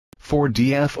4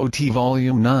 DFOT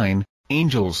Volume 9,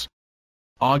 Angels.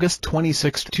 August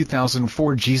 26,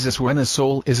 2004. Jesus, when a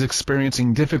soul is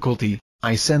experiencing difficulty,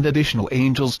 I send additional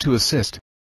angels to assist.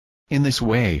 In this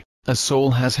way, a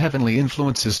soul has heavenly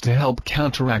influences to help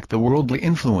counteract the worldly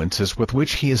influences with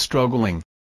which he is struggling.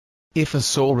 If a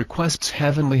soul requests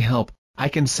heavenly help, I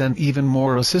can send even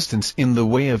more assistance in the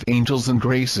way of angels and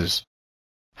graces.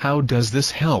 How does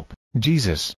this help,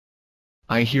 Jesus?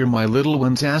 I hear my little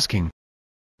ones asking.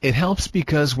 It helps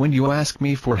because when you ask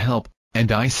me for help,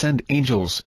 and I send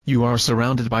angels, you are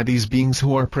surrounded by these beings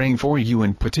who are praying for you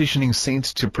and petitioning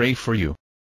saints to pray for you.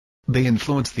 They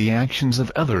influence the actions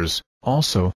of others,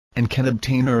 also, and can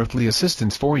obtain earthly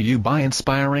assistance for you by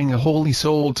inspiring a holy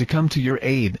soul to come to your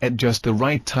aid at just the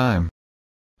right time.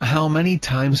 How many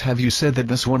times have you said that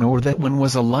this one or that one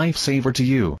was a lifesaver to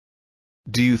you?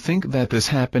 Do you think that this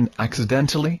happened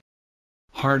accidentally?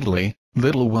 Hardly,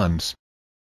 little ones.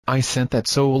 I sent that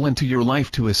soul into your life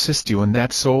to assist you, and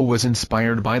that soul was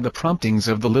inspired by the promptings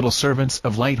of the little servants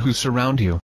of light who surround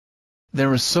you.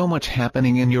 There is so much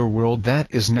happening in your world that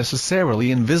is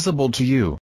necessarily invisible to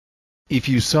you. If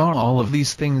you saw all of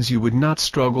these things, you would not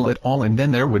struggle at all, and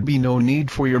then there would be no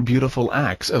need for your beautiful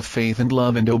acts of faith and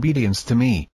love and obedience to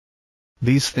me.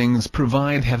 These things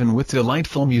provide heaven with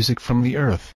delightful music from the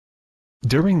earth.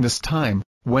 During this time,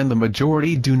 when the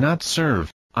majority do not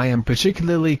serve, I am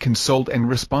particularly consoled and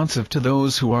responsive to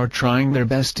those who are trying their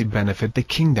best to benefit the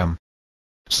kingdom.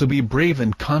 So be brave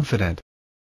and confident.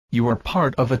 You are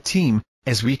part of a team,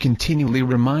 as we continually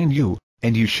remind you,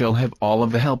 and you shall have all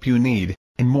of the help you need,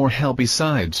 and more help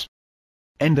besides.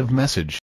 End of message.